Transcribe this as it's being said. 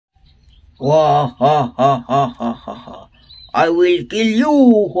Wah, ha, ha, ha, ha, ha, ha. I will kill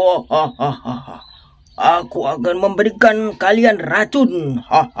you. Ha, ha, ha, ha, ha. Aku akan memberikan kalian racun.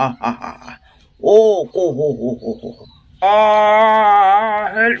 Ha, ha, ha, ha. Oh, oh, oh, oh, oh, oh.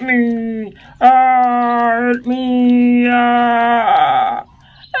 Help me. Help me. Help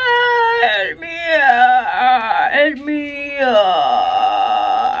me. Help me. Help me.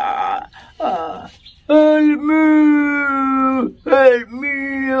 Help me.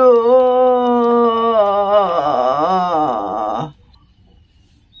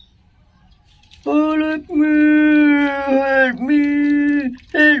 Help me. Help me.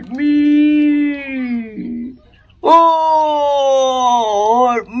 Help me. Oh,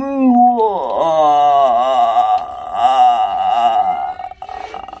 help me.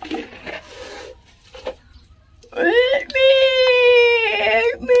 Help me.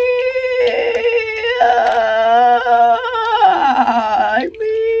 Help me. Help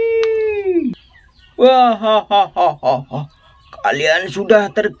me. Wah, ha, ha, ha, ha, ha. Kalian sudah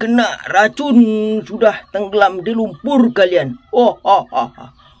terkena racun, sudah tenggelam di lumpur kalian. Oh, ha, ha,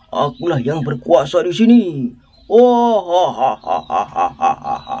 ha. Akulah yang berkuasa di sini. Oh, ha, ha, ha, ha, ha,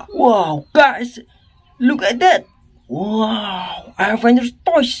 ha, ha. Wow, guys, look at that. Wow, Avengers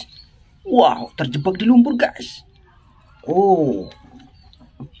toys. Wow, terjebak di lumpur, guys. Oh,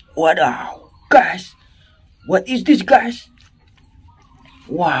 wadaw, guys. What is this, guys?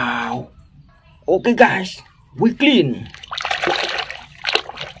 Wow. Okay, guys, we clean.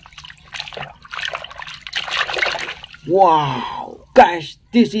 Wow, guys,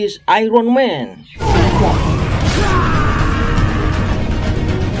 this is Iron Man.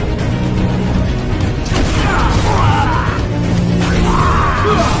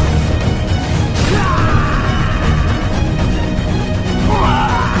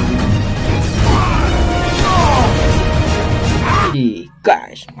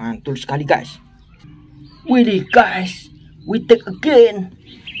 Guys, mantul sekali, guys. Wih, guys, we take again.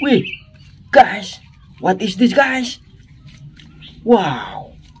 Wih, guys, what is this, guys?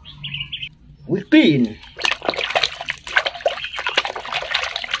 Wow, we clean.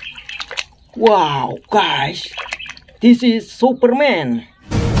 Wow, guys, this is Superman.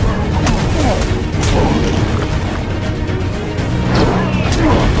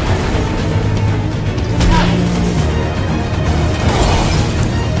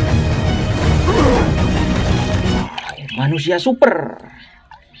 Manusia super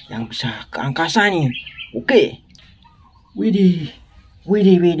yang bisa ke angkasa nih. Oke. Widih. What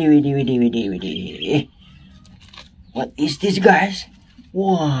is this, guys?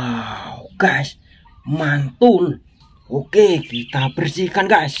 Wow, guys, mantul. Oke, kita bersihkan,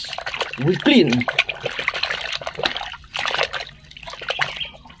 guys. We clean.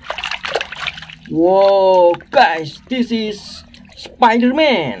 Wow, guys, this is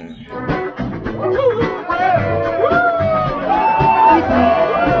Spider-Man.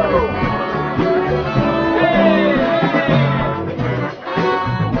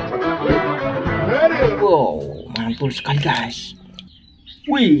 Wow, mantul sekali, guys.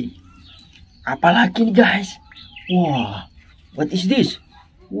 Wih, apalagi nih, guys? Wah, what is this?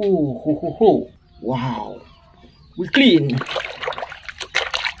 Wow, we clean.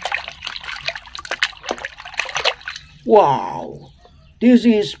 Wow, this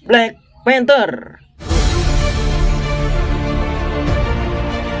is Black Panther.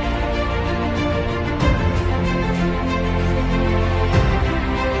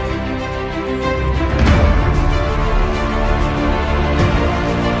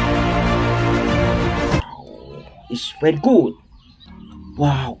 It's very good.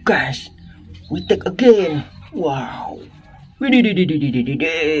 Wow, guys, we take again. Wow,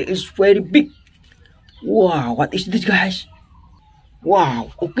 it's very big. Wow, what is this, guys?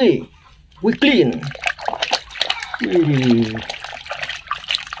 Wow, okay, we clean.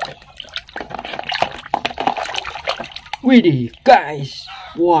 Widih, guys.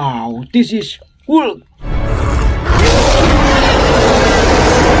 Wow, this is Hulk.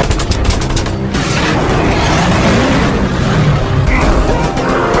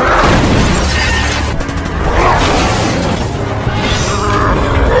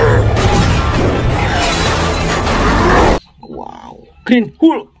 Green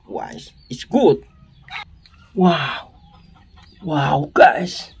Hulk, guys, it's good. Wow,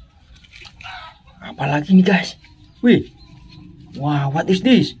 guys. Apalagi nih, guys? Wih, wow, what is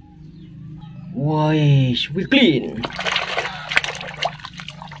this? Wih, we clean.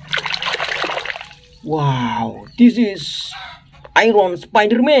 Wow, this is Iron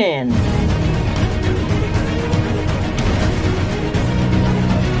Spider-Man.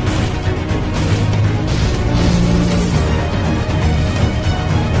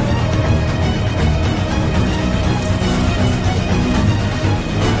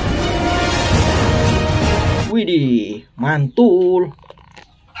 mantul.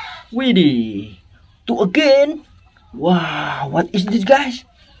 Widih, two again. Wow, what is this guys?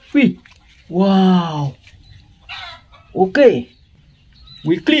 Wih, wow. Okay,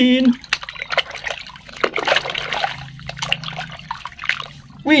 we clean.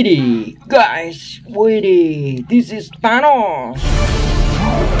 Widih, guys, widih, this is Thanos.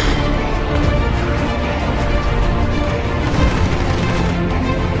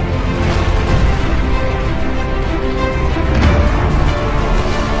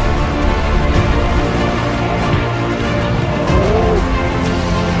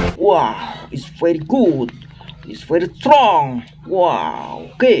 Wow, it's very good. It's very strong.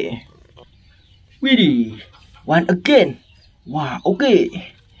 Wow, okay. Widih, one again. Wow,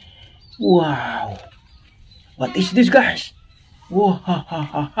 okay. Wow, what is this, guys? Wow,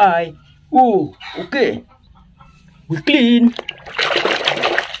 hi. Oh, okay. We clean.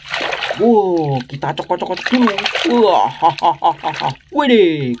 Wow, kita cokot-cokot dulu. Wah,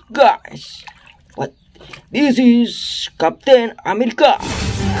 widih, guys. What? This is Captain America.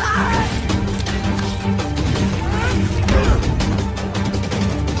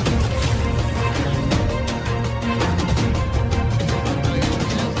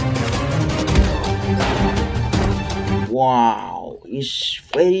 Wow, it's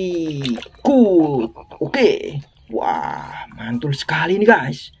very good. Oke. Wah, mantul sekali nih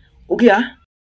guys. Oke ya.